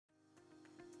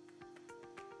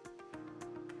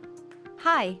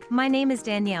Hi, my name is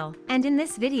Danielle, and in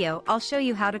this video I'll show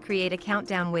you how to create a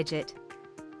countdown widget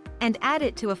and add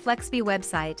it to a Flexbe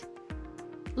website.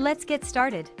 Let's get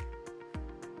started.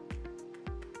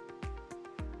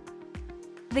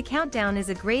 The countdown is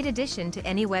a great addition to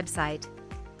any website.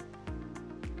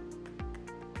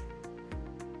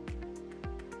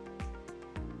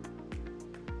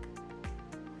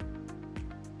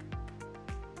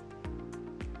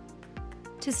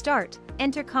 To start,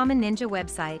 enter Common Ninja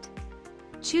website.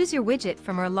 Choose your widget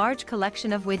from our large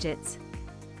collection of widgets.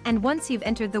 And once you've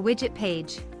entered the widget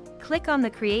page, click on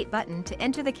the Create button to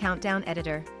enter the countdown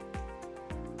editor.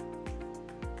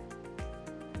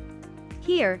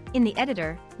 Here, in the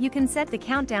editor, you can set the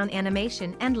countdown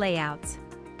animation and layouts.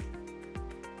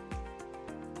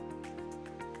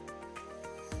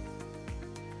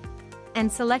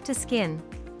 And select a skin.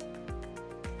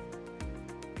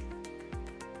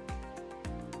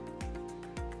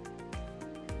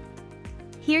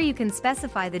 Here you can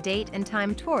specify the date and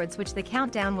time towards which the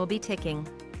countdown will be ticking.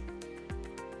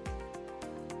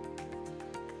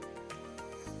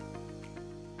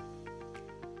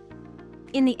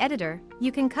 In the editor,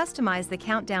 you can customize the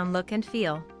countdown look and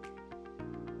feel.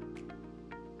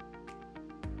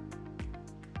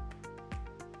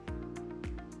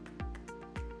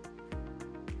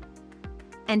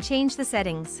 And change the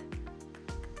settings.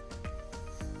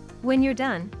 When you're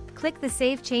done, click the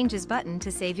Save Changes button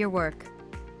to save your work.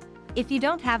 If you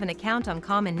don't have an account on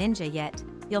Common Ninja yet,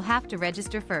 you'll have to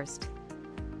register first.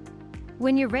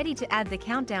 When you're ready to add the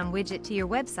countdown widget to your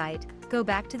website, go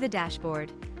back to the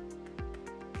dashboard.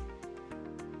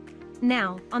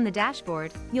 Now, on the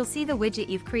dashboard, you'll see the widget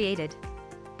you've created.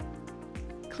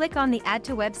 Click on the Add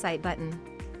to Website button.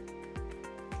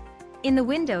 In the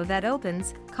window that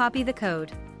opens, copy the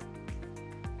code.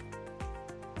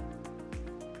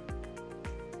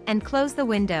 And close the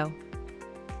window.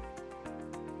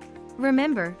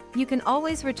 Remember, you can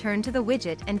always return to the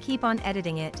widget and keep on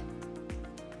editing it.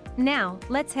 Now,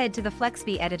 let's head to the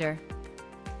Flexbe editor.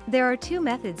 There are two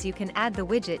methods you can add the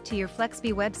widget to your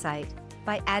Flexbe website: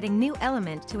 by adding new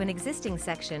element to an existing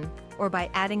section, or by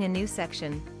adding a new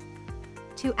section.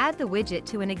 To add the widget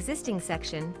to an existing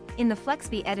section, in the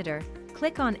Flexbe editor,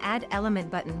 click on Add Element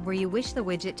button where you wish the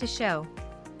widget to show.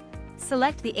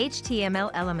 Select the HTML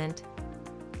element.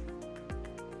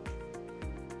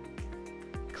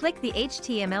 Click the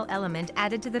HTML element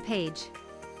added to the page.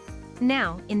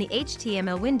 Now, in the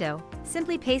HTML window,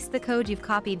 simply paste the code you've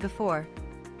copied before.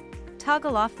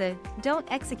 Toggle off the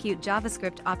Don't Execute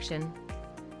JavaScript option.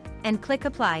 And click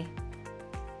Apply.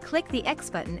 Click the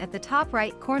X button at the top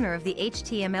right corner of the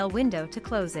HTML window to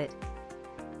close it.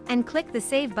 And click the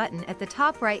Save button at the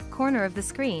top right corner of the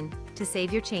screen to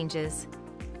save your changes.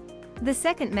 The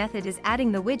second method is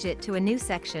adding the widget to a new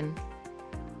section.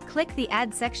 Click the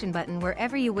Add Section button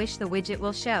wherever you wish the widget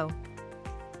will show.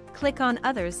 Click on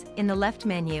Others in the left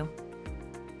menu.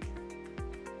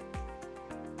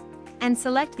 And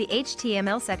select the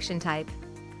HTML section type.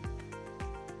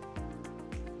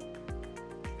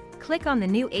 Click on the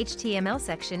new HTML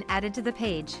section added to the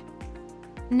page.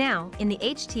 Now, in the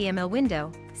HTML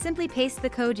window, simply paste the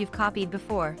code you've copied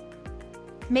before.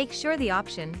 Make sure the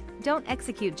option, Don't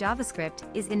Execute JavaScript,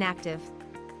 is inactive.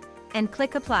 And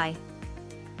click Apply.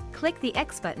 Click the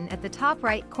X button at the top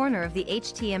right corner of the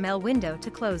HTML window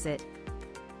to close it.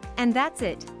 And that's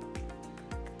it.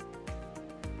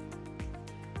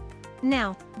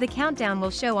 Now, the countdown will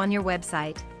show on your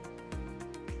website.